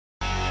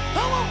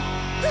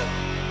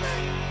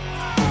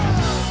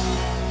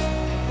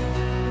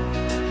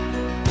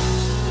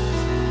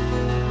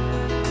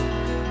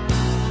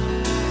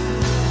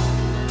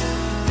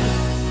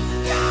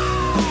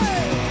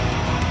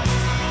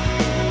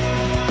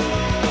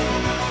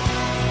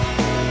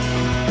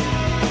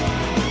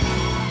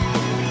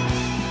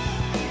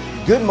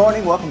Good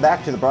morning. Welcome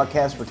back to the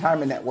Broadcast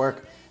Retirement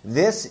Network.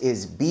 This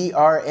is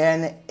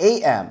BRN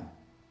AM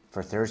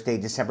for Thursday,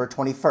 December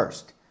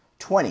 21st,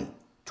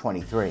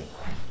 2023.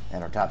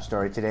 And our top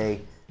story today,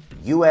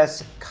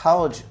 U.S.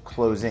 college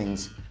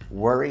closings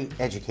worry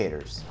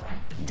educators.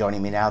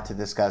 Joining me now to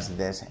discuss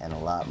this and a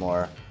lot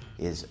more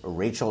is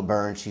Rachel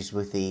Burns. She's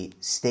with the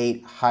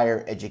State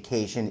Higher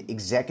Education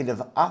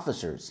Executive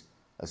Officers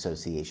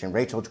Association.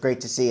 Rachel, it's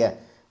great to see you.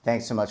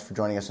 Thanks so much for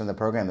joining us on the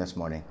program this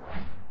morning.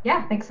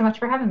 Yeah, thanks so much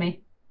for having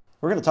me.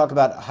 We're going to talk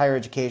about higher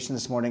education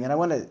this morning, and I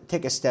want to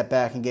take a step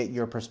back and get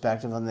your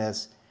perspective on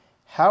this.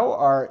 How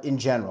are, in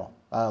general,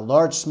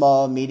 large,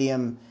 small,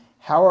 medium,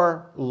 how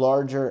are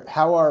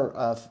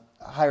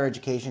higher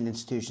education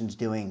institutions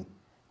doing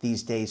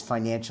these days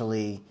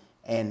financially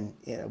and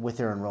with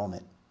their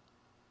enrollment?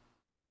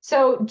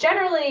 So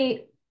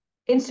generally,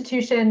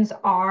 institutions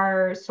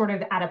are sort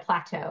of at a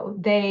plateau.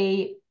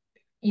 They,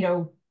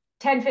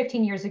 10,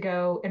 15 years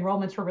ago,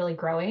 enrollments were really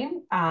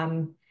growing.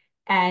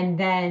 And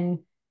then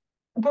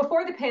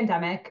before the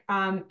pandemic,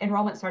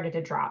 enrollment started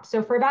to drop.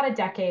 So for about a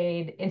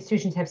decade,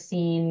 institutions have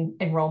seen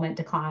enrollment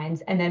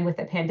declines. And then with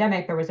the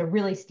pandemic, there was a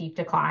really steep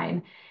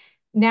decline.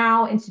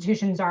 Now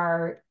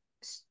the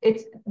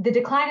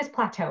decline is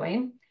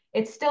plateauing.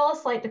 It's still a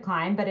slight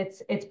decline, but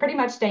it's pretty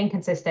much staying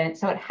consistent.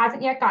 So it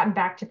hasn't yet gotten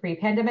back to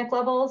pre-pandemic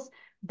levels,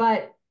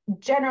 but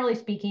generally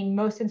speaking,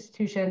 most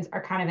institutions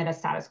are kind of in a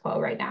status quo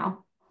right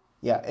now.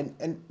 Yeah,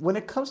 and when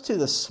it comes to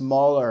the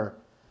smaller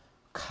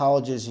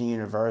colleges and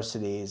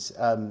universities,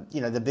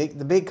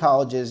 the big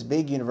colleges,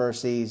 big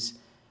universities,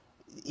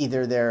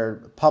 either they're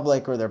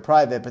public or they're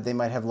private, but they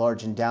might have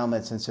large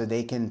endowments, and so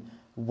they can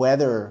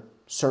weather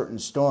certain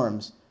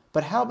storms.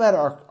 But how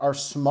about our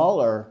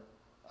smaller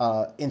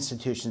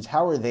institutions?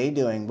 How are they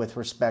doing with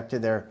respect to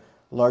their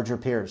larger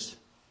peers?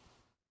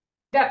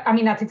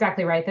 That's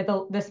exactly right. That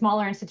the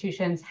smaller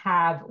institutions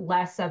have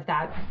less of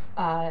that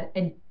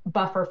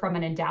buffer from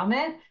an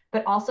endowment,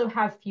 but also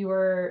have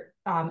fewer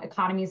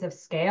economies of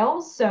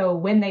scale. So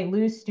when they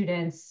lose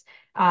students,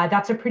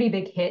 that's a pretty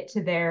big hit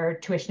to their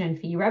tuition and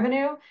fee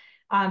revenue.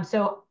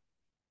 So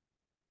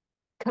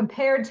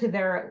compared to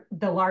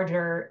the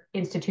larger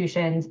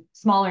institutions,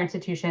 smaller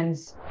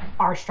institutions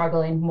are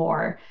struggling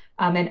more.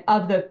 And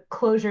of the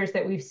closures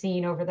that we've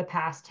seen over the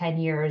past 10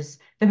 years,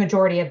 the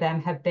majority of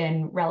them have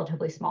been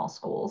relatively small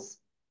schools.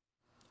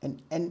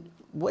 And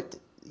what,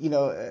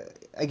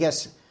 I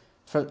guess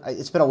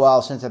it's been a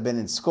while since I've been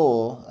in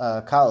school,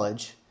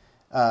 college,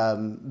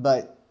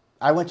 but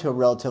I went to a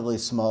relatively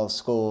small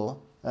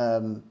school.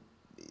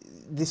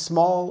 The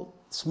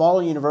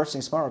smaller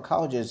universities, smaller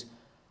colleges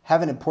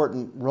have an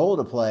important role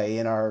to play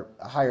in our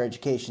higher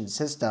education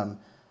system.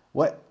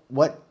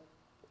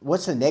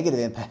 What's the negative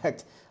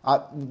impact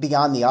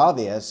beyond the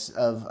obvious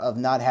of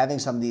not having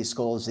some of these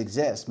schools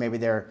exist? Maybe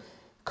they're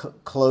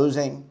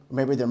closing,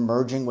 maybe they're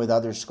merging with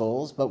other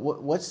schools, but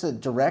what's the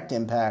direct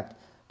impact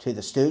to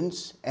the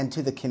students and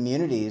to the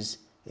communities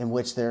in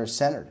which they're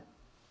centered?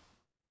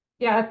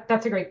 Yeah,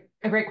 that's a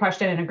great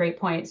question and a great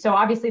point. So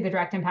obviously the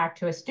direct impact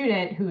to a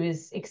student who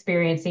is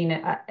experiencing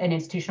an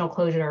institutional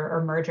closure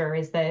or merger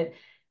is that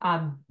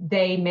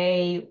they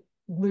may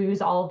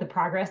lose all of the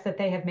progress that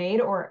they have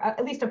made, or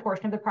at least a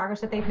portion of the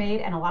progress that they've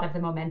made and a lot of the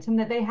momentum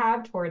that they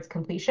have towards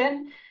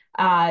completion.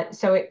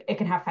 So it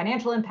can have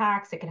financial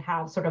impacts, it can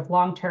have sort of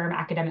long-term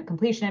academic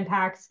completion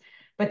impacts.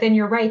 But then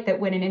you're right that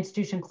when an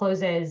institution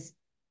closes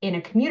in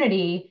a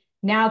community,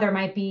 now there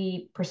might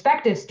be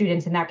prospective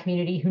students in that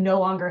community who no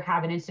longer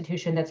have an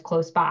institution that's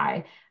close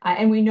by.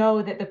 And we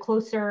know that the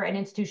closer an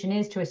institution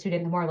is to a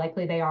student, the more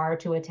likely they are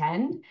to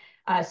attend.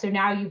 So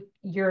now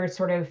you're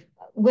sort of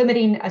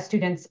limiting a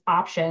student's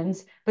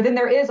options, but then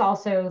there is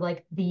also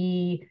like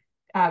the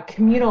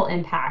communal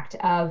impact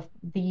of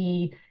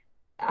the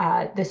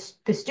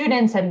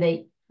students and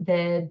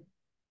the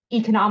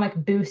economic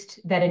boost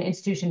that an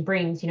institution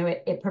brings.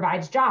 It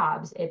provides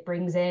jobs, it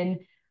brings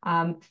in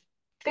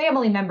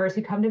family members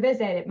who come to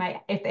visit. It might,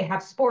 if they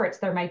have sports,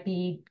 there might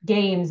be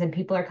games and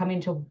people are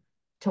coming to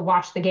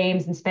watch the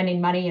games and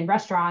spending money in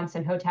restaurants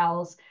and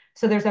hotels.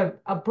 So there's a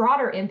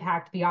broader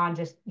impact beyond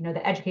just,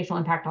 the educational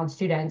impact on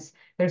students.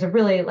 There's a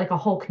really like a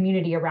whole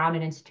community around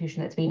an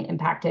institution that's being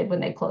impacted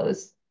when they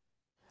close.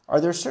 Are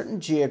there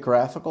certain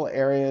geographical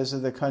areas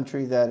of the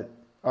country that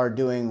are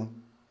doing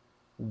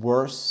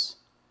worse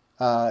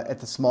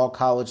at the small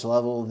college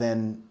level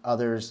than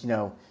others?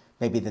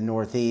 Maybe the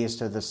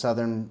Northeast or the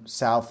Southern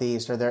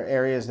Southeast. Are there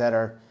areas that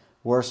are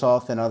worse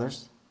off than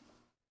others?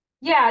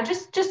 Yeah,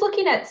 just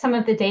looking at some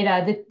of the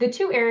data, the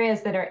two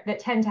areas that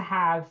tend to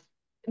have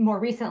more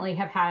recently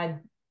have had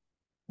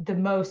the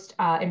most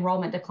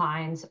enrollment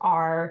declines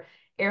are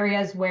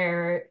areas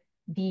where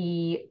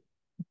the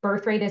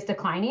birth rate is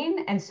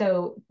declining, and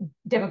so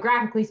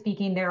demographically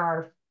speaking,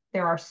 there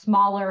are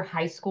smaller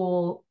high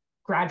school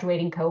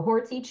graduating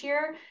cohorts each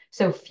year,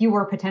 so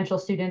fewer potential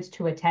students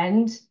to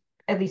attend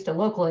at least a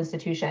local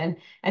institution,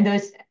 and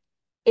those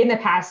in the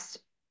past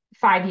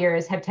 5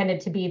 years have tended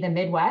to be the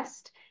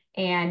Midwest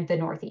and the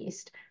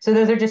Northeast. So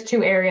those are just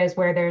two areas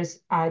where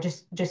there's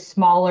just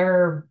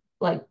smaller,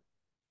 like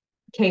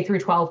K through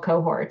 12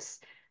 cohorts,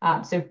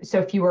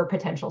 so fewer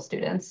potential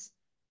students.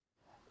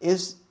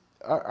 Is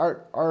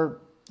are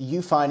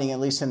you finding, at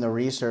least in the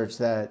research,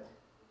 that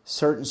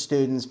certain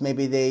students,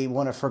 maybe they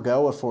want to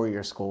forgo a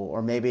 4-year school,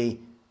 or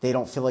maybe they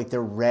don't feel like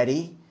they're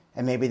ready,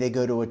 and maybe they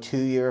go to a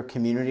 2-year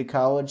community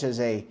college as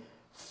a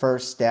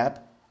first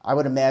step? I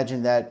would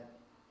imagine that,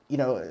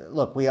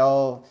 look,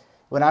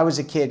 when I was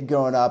a kid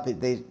growing up,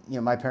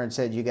 my parents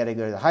said you got to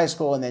go to high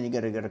school and then you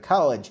got to go to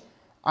college.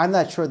 I'm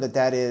not sure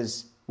that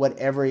is what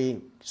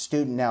every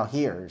student now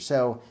hears.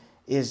 So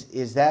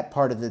is that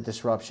part of the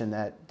disruption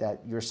that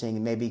you're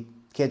seeing? Maybe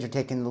kids are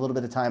taking a little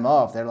bit of time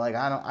off. They're like,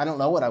 I don't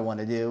know what I want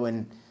to do,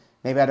 and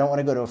maybe I don't want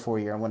to go to a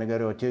 4-year. I want to go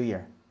to a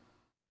 2-year.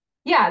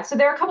 Yeah, so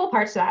there are a couple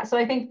parts to that. So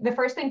I think the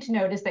first thing to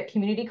note is that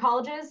community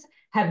colleges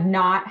have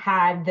not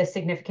had the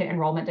significant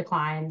enrollment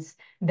declines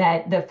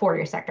that the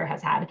 4-year sector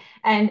has had.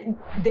 And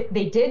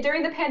they did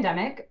during the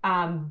pandemic,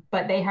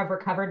 but they have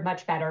recovered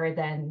much better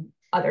than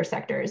other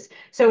sectors.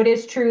 So it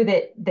is true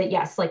that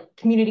yes, like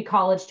community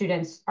college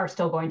students are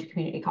still going to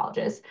community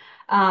colleges.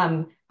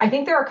 I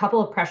think there are a couple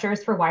of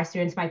pressures for why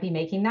students might be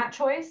making that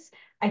choice.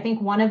 I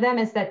think one of them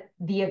is that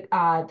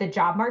the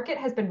job market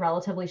has been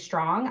relatively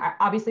strong.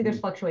 Obviously, there's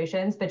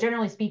fluctuations, but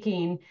generally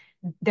speaking,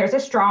 there's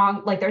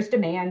there's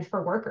demand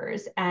for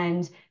workers,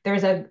 and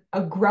there's a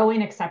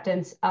growing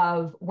acceptance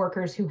of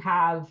workers who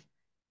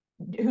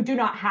do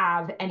not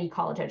have any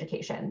college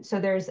education. So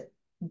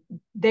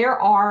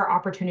there are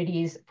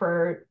opportunities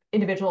for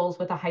individuals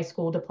with a high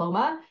school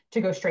diploma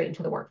to go straight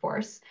into the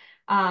workforce.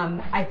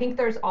 I think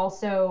there's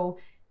also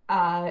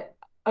a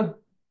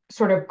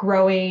sort of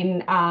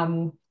growing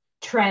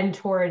trend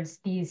towards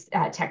these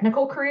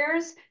technical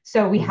careers.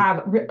 So we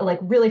have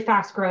really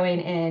fast growing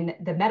in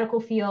the medical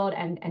field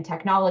and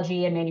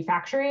technology and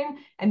manufacturing.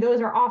 And those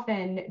are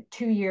often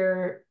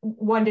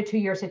 1 to 2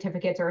 year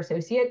certificates or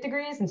associate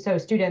degrees. And so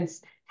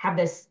students have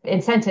this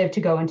incentive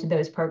to go into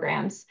those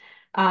programs.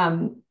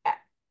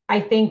 I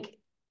think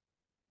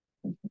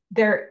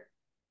there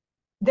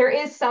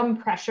is some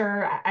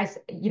pressure.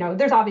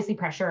 There's obviously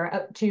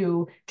pressure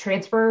to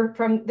transfer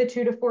from the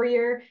 2 to 4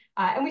 year,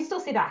 and we still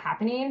see that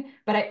happening.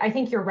 But I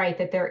think you're right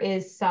that there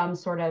is some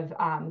sort of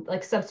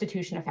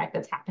substitution effect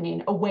that's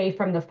happening away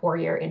from the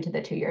 4-year into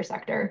the 2-year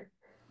sector.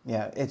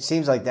 Yeah, it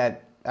seems like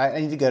that. I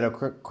need to go to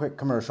a quick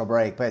commercial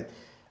break, but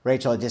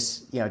Rachel,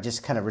 just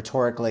kind of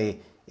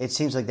rhetorically, it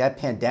seems like that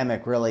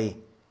pandemic really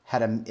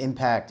had an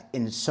impact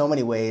in so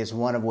many ways.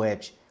 One of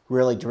which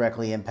really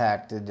directly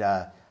impacted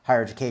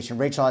higher education.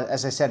 Rachel,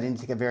 as I said, I need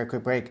to take a very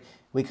quick break.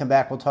 We come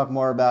back, we'll talk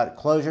more about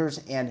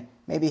closures and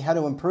maybe how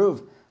to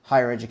improve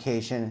higher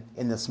education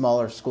in the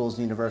smaller schools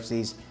and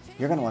universities.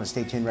 You're going to want to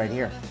stay tuned right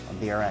here on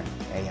BRN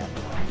AM.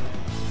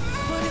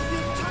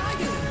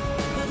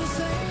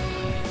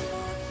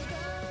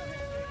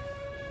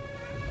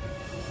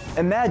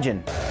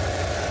 Imagine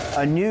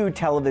a new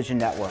television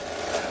network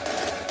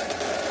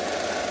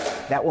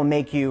that will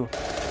make you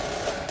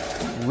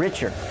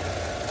richer,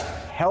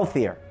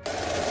 healthier,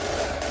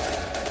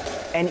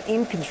 and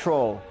in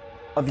control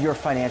of your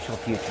financial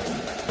future.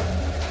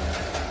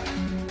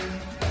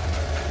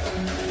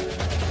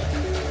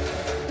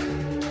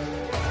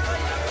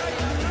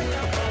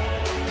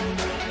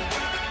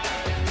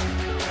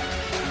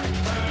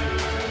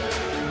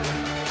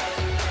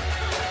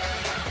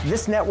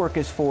 This network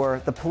is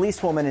for the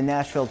policewoman in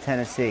Nashville,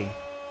 Tennessee,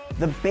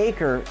 the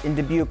baker in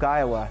Dubuque,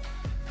 Iowa,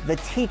 the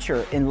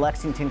teacher in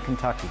Lexington,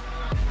 Kentucky.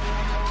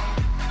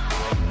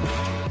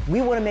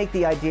 We want to make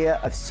the idea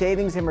of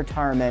savings and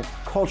retirement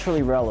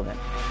culturally relevant.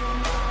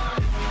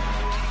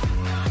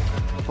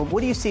 But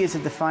what do you see as a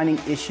defining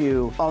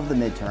issue of the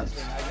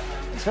midterms,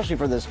 especially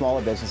for the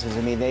smaller businesses?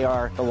 I mean, they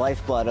are the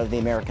lifeblood of the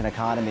American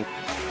economy.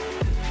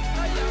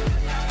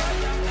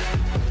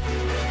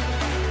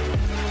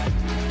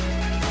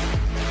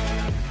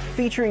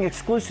 Featuring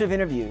exclusive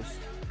interviews,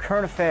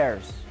 current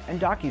affairs, and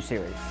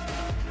docuseries.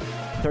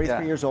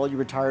 33 years old, you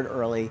retired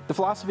early. The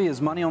philosophy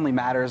is money only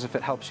matters if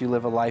it helps you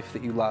live a life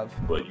that you love.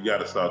 But you got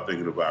to start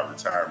thinking about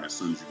retirement as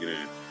soon as you get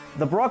in.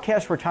 The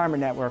Broadcast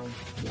Retirement Network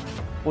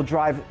will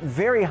drive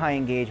very high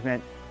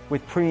engagement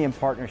with premium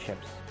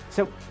partnerships.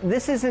 So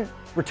this isn't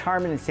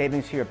retirement and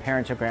savings for your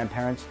parents or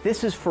grandparents.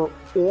 This is for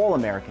all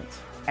Americans.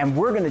 And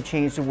we're going to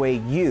change the way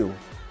you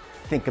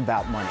think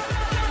about money.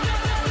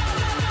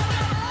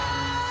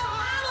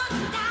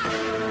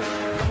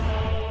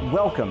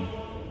 Welcome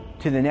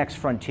to the next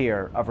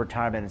frontier of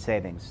retirement and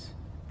savings.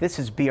 This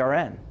is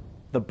BRN,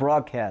 the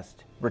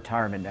Broadcast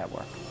Retirement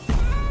Network.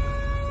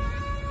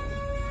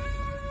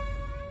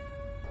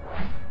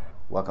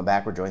 Welcome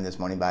back. We're joined this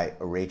morning by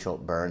Rachel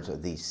Burns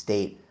of the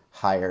State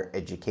Higher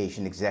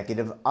Education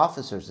Executive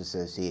Officers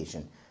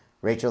Association.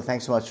 Rachel,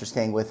 thanks so much for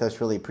staying with us.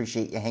 Really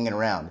appreciate you hanging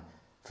around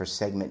for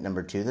segment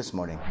number 2 this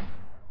morning.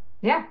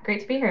 Yeah,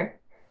 great to be here.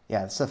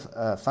 Yeah, it's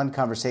a fun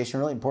conversation,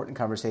 really important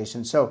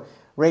conversation. So,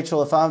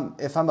 Rachel, if I'm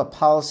a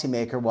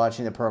policymaker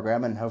watching the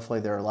program, and hopefully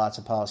there are lots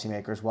of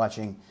policymakers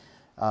watching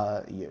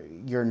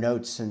your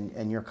notes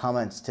and your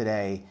comments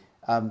today,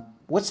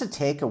 what's the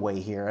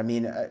takeaway here? I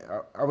mean,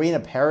 are we in a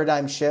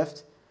paradigm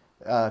shift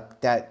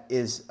that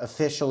is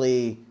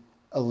officially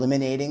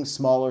eliminating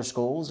smaller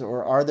schools,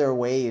 or are there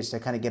ways to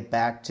kind of get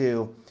back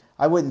to,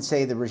 I wouldn't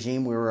say the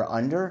regime we were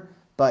under,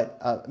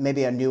 but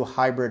maybe a new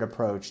hybrid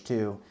approach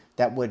to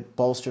that would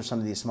bolster some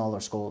of these smaller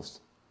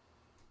schools?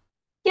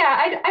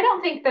 Yeah, I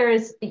don't think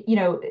there's,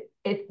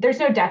 there's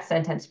no death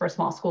sentence for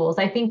small schools.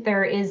 I think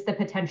there is the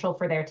potential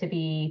for there to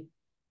be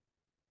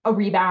a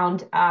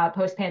rebound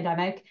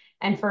post-pandemic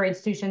and for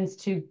institutions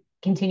to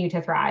continue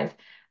to thrive.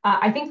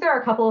 I think there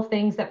are a couple of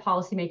things that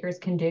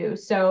policymakers can do.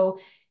 So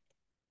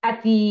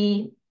at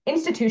the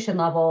institution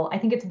level, I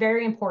think it's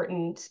very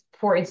important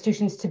for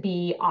institutions to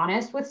be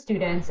honest with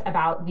students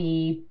about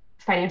the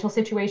financial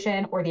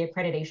situation or the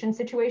accreditation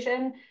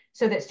situation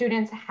so that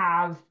students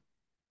have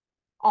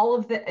all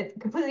of the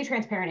completely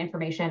transparent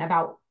information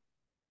about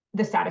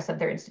the status of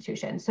their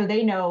institution. So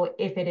they know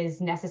if it is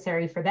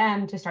necessary for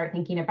them to start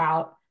thinking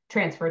about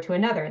transfer to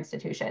another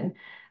institution.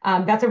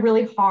 That's a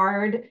really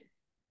hard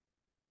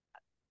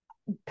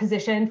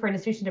position for an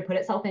institution to put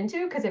itself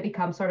into because it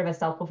becomes sort of a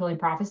self-fulfilling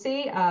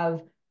prophecy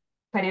of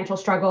financial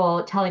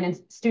struggle, telling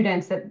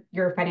students that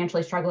you're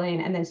financially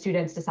struggling, and then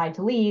students decide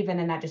to leave, and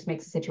then that just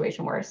makes the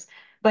situation worse.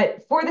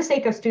 But for the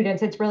sake of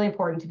students, it's really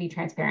important to be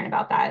transparent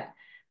about that.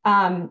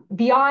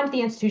 Beyond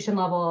the institution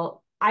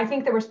level, I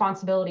think the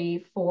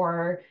responsibility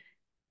for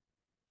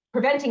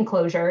preventing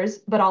closures,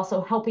 but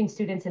also helping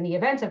students in the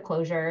event of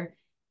closure,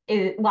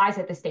 it lies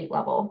at the state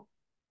level.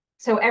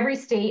 So every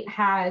state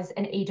has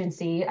an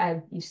agency,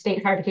 a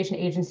state higher education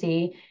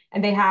agency,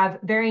 and they have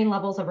varying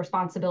levels of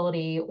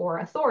responsibility or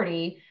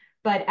authority.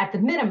 But at the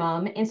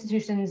minimum,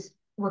 agencies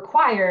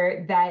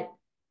require that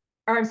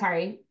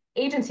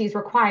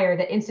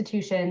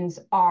institutions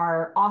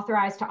are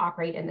authorized to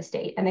operate in the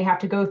state, and they have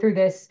to go through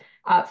this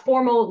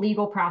formal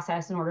legal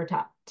process in order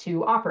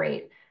to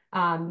operate.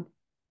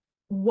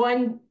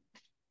 One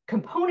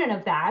component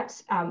of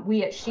that,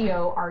 we at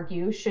SHIO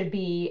argue, should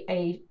be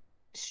a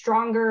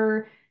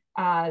stronger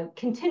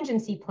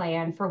contingency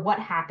plan for what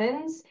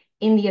happens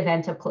in the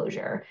event of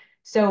closure.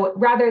 So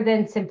rather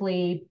than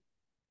simply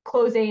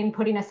closing,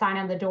 putting a sign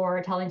on the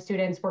door, telling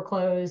students we're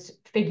closed,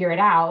 figure it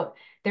out,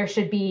 there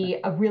should be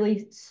a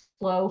really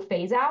slow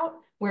phase out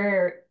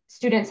where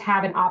students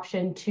have an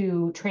option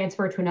to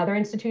transfer to another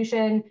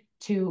institution,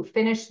 to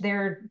finish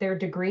their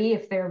degree.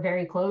 If they're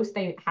very close,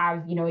 they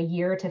have a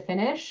year to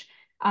finish,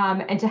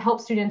 and to help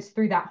students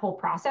through that whole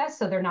process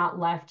so they're not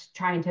left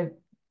trying to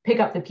pick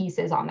up the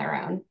pieces on their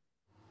own.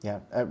 Yeah,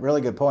 a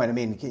really good point. I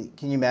mean,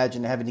 can you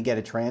imagine having to get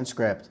a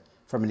transcript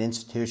from an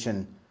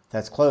institution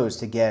that's closed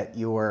to get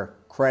your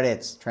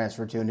credits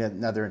transferred to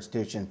another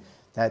institution?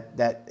 That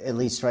at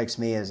least strikes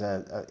me as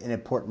an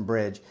important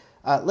bridge.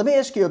 Let me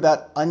ask you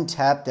about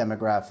untapped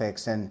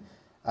demographics and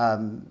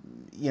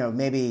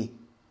maybe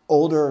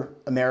older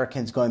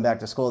Americans going back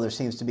to school. There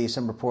seems to be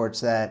some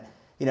reports that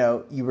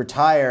you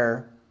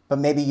retire, but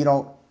maybe you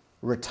don't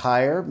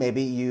retire.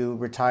 Maybe you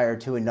retire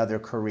to another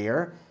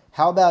career.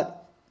 How about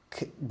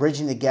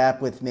bridging the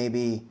gap with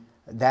maybe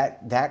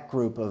that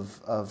group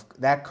of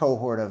that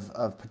cohort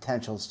of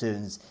potential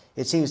students?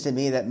 It seems to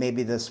me that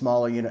maybe the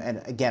smaller,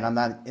 and again, I'm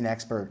not an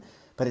expert,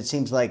 but it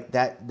seems like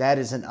that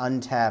is an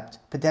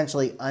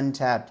potentially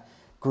untapped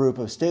group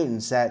of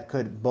students that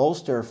could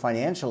bolster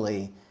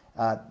financially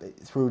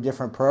through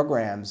different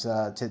programs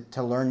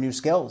to learn new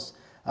skills,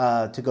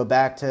 to go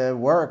back to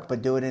work,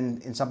 but do it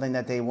in something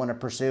that they want to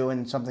pursue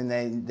and something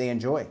they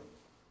enjoy.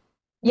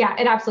 Yeah,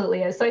 it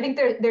absolutely is. So I think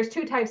there's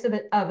two types of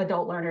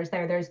adult learners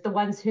there. There's the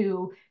ones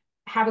who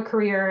have a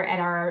career and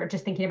are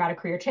just thinking about a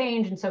career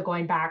change, and so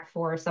going back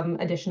for some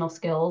additional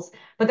skills.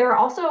 But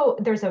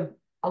there's a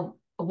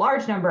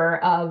large number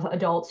of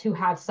adults who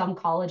have some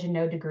college and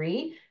no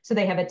degree. So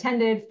they have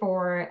attended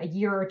for a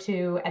year or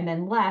two and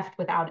then left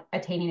without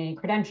attaining any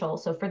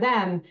credentials. So for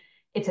them,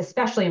 it's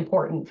especially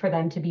important for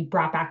them to be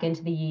brought back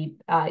into the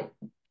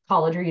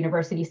college or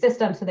university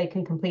system so they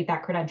can complete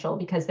that credential,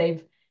 because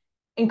they've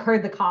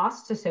incurred the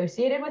costs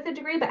associated with the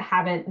degree, but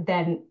haven't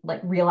then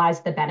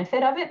realized the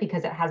benefit of it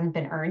because it hasn't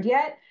been earned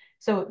yet.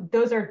 So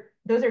those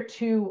are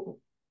two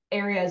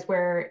areas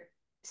where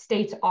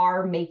states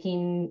are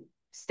making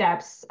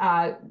steps,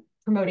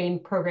 promoting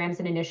programs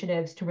and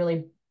initiatives to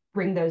really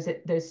bring those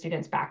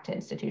students back to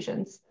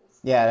institutions.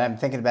 Yeah, I'm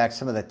thinking back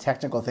some of the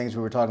technical things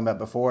we were talking about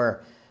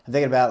before. I'm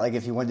thinking about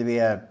if you wanted to be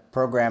a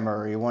programmer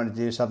or you wanted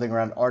to do something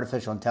around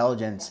artificial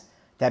intelligence,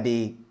 that'd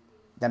be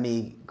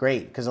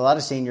great, because a lot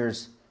of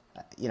seniors,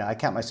 I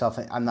count myself,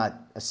 I'm not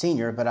a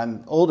senior, but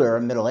I'm older,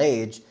 I'm middle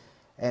age,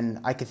 and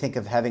I could think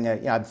of having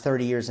I'm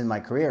 30 years in my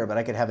career, but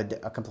I could have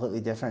a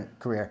completely different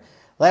career.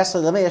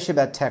 Lastly, let me ask you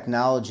about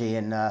technology.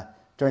 And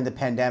during the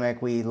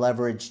pandemic, we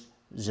leveraged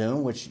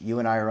Zoom, which you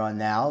and I are on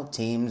now,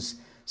 Teams,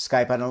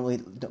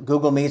 Skype,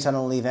 Google Meets, I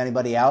don't leave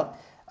anybody out.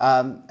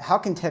 How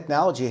can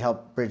technology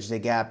help bridge the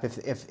gap?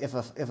 If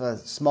a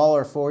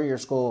smaller four-year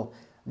school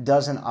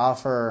doesn't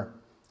offer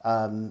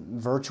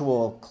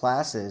virtual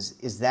classes,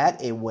 is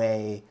that a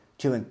way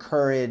to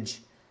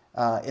encourage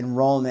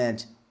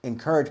enrollment,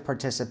 encourage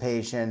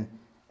participation,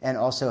 and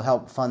also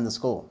help fund the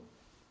school?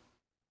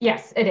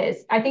 Yes, it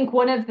is. I think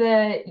one of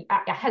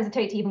I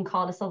hesitate to even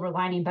call it a silver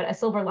lining, but a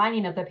silver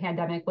lining of the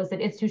pandemic was that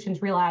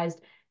institutions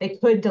realized they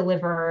could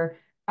deliver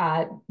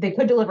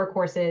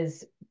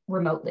courses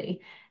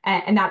remotely.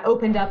 And that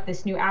opened up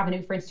this new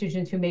avenue for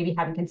institutions who maybe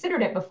hadn't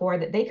considered it before,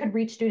 that they could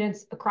reach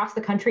students across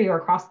the country or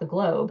across the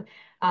globe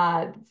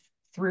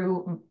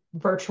through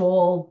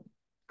virtual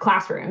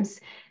classrooms.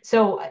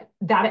 So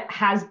that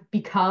has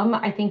become,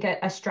 I think,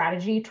 a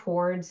strategy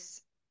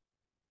towards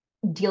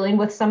dealing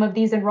with some of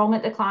these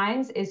enrollment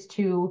declines, is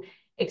to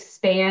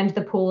expand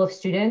the pool of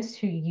students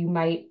who you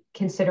might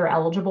consider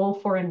eligible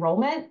for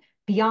enrollment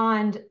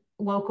beyond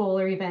local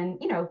or even,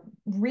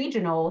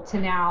 regional, to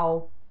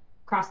now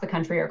across the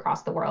country or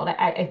across the world.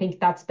 I think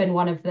that's been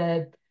one of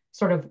the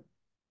sort of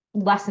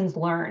lessons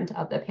learned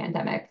of the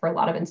pandemic for a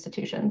lot of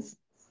institutions.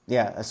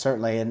 Yeah,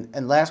 certainly.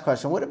 And last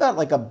question, what about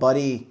like a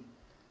buddy,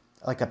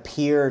 like a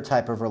peer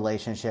type of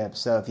relationship?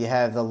 So if you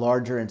have the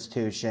larger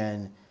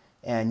institution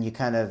and you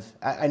kind of,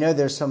 I know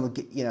there's some,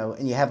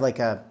 and you have like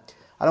I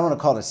don't want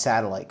to call it a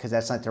satellite because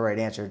that's not the right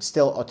answer. It's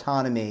still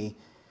autonomy,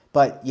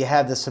 but you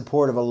have the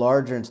support of a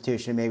larger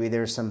institution. Maybe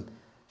there's some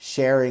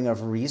sharing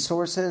of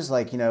resources,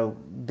 like,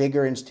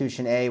 bigger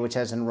institution A, which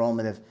has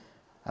enrollment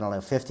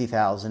of,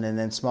 50,000, and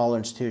then smaller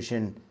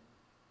institution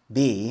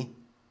B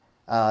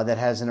that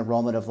has an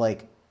enrollment of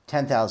like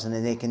 10,000,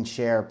 and they can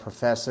share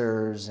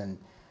professors and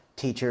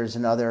teachers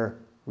and other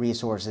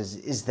resources.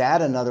 Is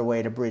that another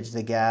way to bridge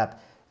the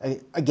gap?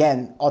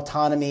 Again,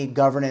 autonomy,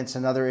 governance,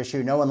 another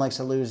issue. No one likes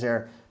to lose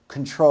their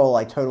control.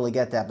 I totally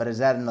get that. But is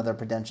that another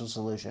potential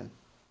solution?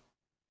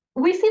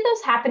 We see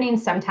those happening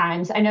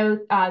sometimes. I know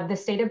the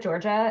state of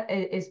Georgia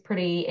is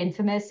pretty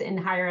infamous in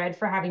higher ed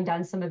for having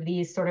done some of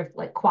these sort of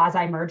like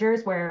quasi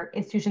mergers where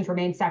institutions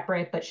remain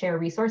separate but share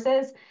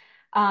resources.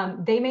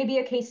 They may be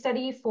a case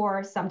study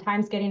for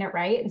sometimes getting it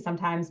right and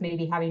sometimes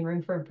maybe having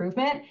room for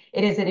improvement.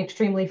 It is an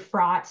extremely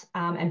fraught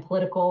and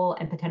political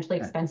and potentially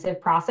expensive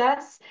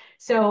process.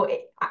 So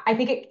I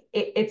think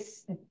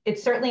it's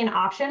certainly an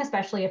option,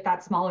 especially if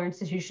that smaller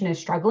institution is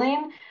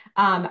struggling.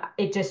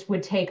 It just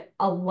would take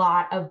a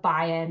lot of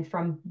buy-in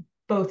from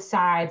both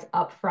sides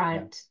up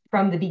front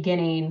from the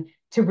beginning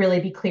to really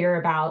be clear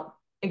about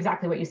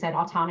exactly what you said,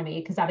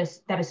 autonomy, because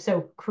that is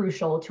so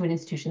crucial to an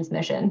institution's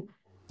mission.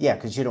 Yeah,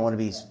 because you don't want to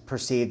be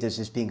perceived as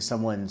just being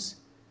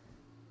someone's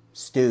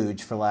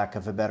stooge, for lack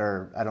of a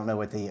better, I don't know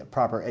what the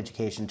proper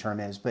education term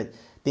is, but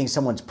being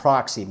someone's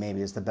proxy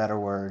maybe is the better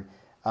word.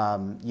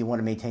 You want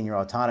to maintain your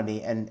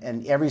autonomy,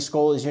 and every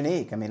school is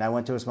unique. I mean, I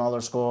went to a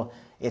smaller school.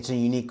 It's a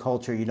unique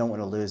culture. You don't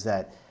want to lose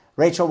that.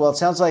 Rachel, well, it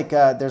sounds like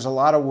there's a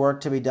lot of work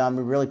to be done.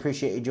 We really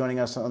appreciate you joining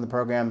us on the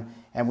program,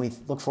 and we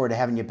look forward to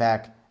having you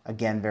back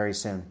again very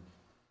soon.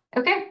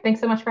 Okay, thanks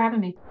so much for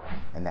having me.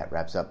 And that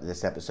wraps up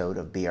this episode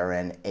of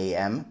BRN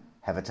AM.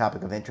 Have a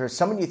topic of interest,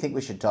 someone you think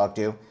we should talk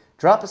to?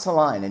 Drop us a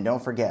line, and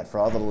don't forget, for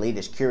all the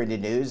latest curated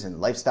news and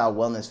lifestyle,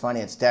 wellness,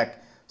 finance,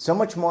 tech, so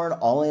much more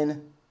all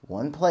in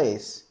one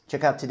place,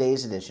 check out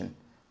today's edition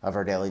of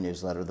our daily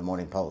newsletter, The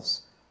Morning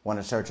Pulse. Want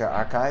to search our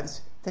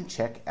archives? Then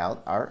check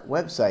out our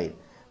website.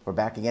 We're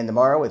back again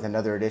tomorrow with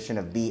another edition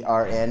of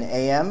BRN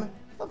AM.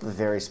 With a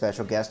very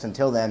special guest.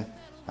 Until then,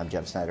 I'm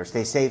Jeff Snyder.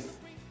 Stay safe,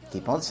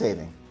 keep on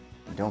saving,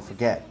 and don't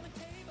forget,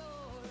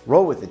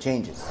 roll with the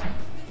changes.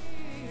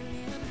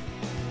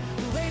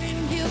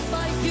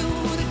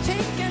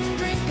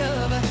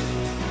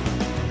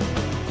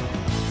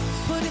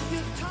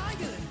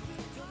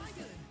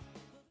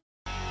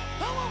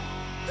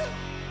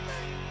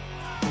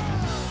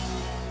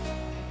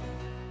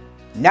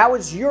 Now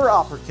is your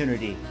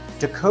opportunity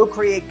to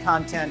co-create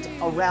content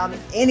around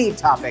any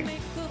topic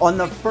on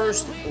the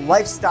First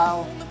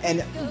Lifestyle and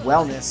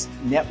Wellness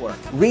Network.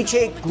 Reach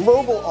a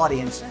global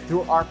audience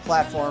through our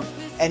platform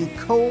and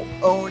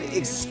co-own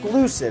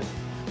exclusive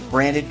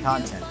branded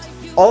content.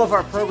 All of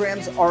our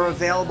programs are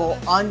available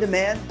on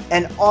demand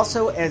and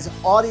also as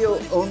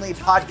audio-only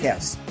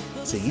podcasts,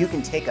 so you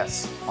can take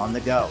us on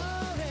the go.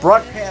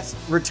 Broadcast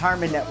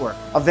Retirement Network,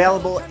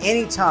 available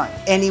anytime,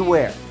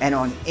 anywhere, and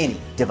on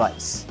any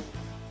device.